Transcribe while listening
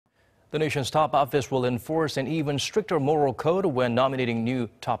The nation's top office will enforce an even stricter moral code when nominating new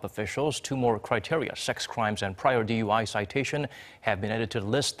top officials. Two more criteria, sex crimes and prior DUI citation, have been added to the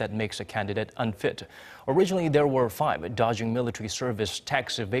list that makes a candidate unfit. Originally, there were 5: dodging military service,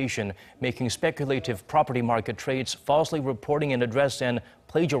 tax evasion, making speculative property market trades, falsely reporting an address, and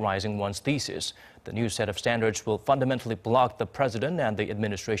plagiarizing one's thesis. The new set of standards will fundamentally block the president and the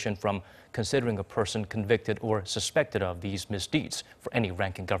administration from considering a person convicted or suspected of these misdeeds for any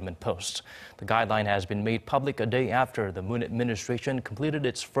ranking government posts. The guideline has been made public a day after the Moon administration completed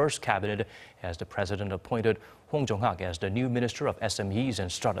its first cabinet, as the president appointed Hong Jong-haak as the new minister of SMEs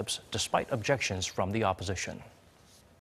and startups, despite objections from the opposition.